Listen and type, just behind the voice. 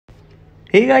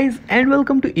Hey guys, and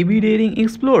welcome to EB Dating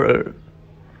Explorer.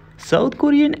 South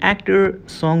Korean actor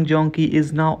Jong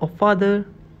is now a father.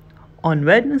 On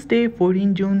Wednesday,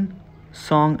 14 June,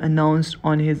 Song announced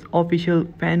on his official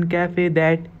fan cafe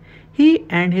that he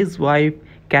and his wife,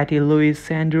 Katy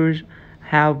Sanders,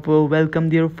 have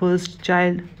welcomed their first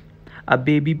child, a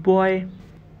baby boy.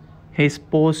 His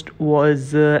post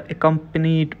was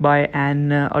accompanied by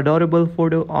an adorable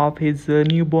photo of his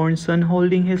newborn son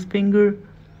holding his finger.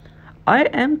 I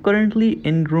am currently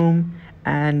in Rome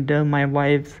and my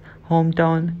wife's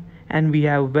hometown, and we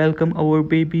have welcomed our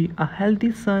baby, a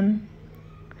healthy son.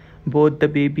 Both the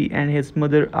baby and his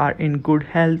mother are in good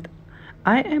health.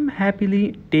 I am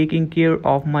happily taking care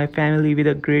of my family with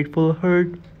a grateful heart.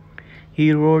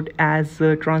 He wrote as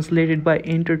translated by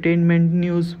entertainment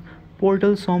news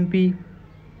portal Sompi.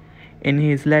 In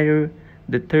his letter,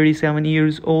 the 37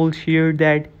 years old shared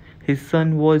that his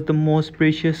son was the most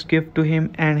precious gift to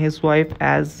him and his wife,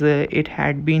 as it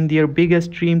had been their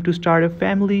biggest dream to start a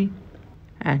family.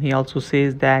 And he also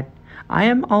says that I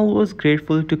am always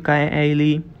grateful to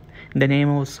Kylie, the name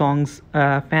of Song's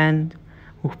fan,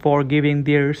 for giving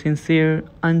their sincere,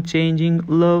 unchanging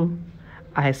love.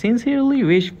 I sincerely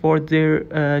wish for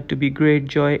there to be great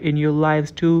joy in your lives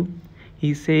too,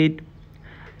 he said.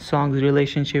 Song's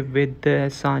relationship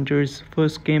with Saunders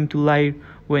first came to light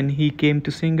when he came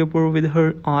to Singapore with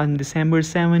her on December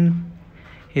 7.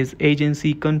 His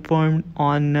agency confirmed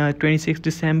on 26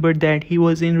 December that he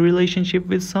was in relationship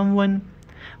with someone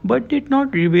but did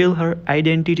not reveal her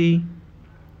identity.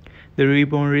 The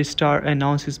Reborn star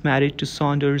announced his marriage to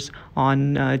Saunders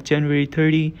on January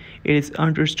 30. It is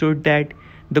understood that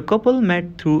the couple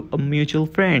met through a mutual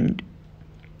friend.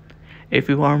 If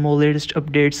you want more latest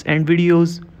updates and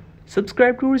videos,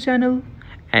 subscribe to our channel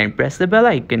and press the bell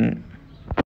icon.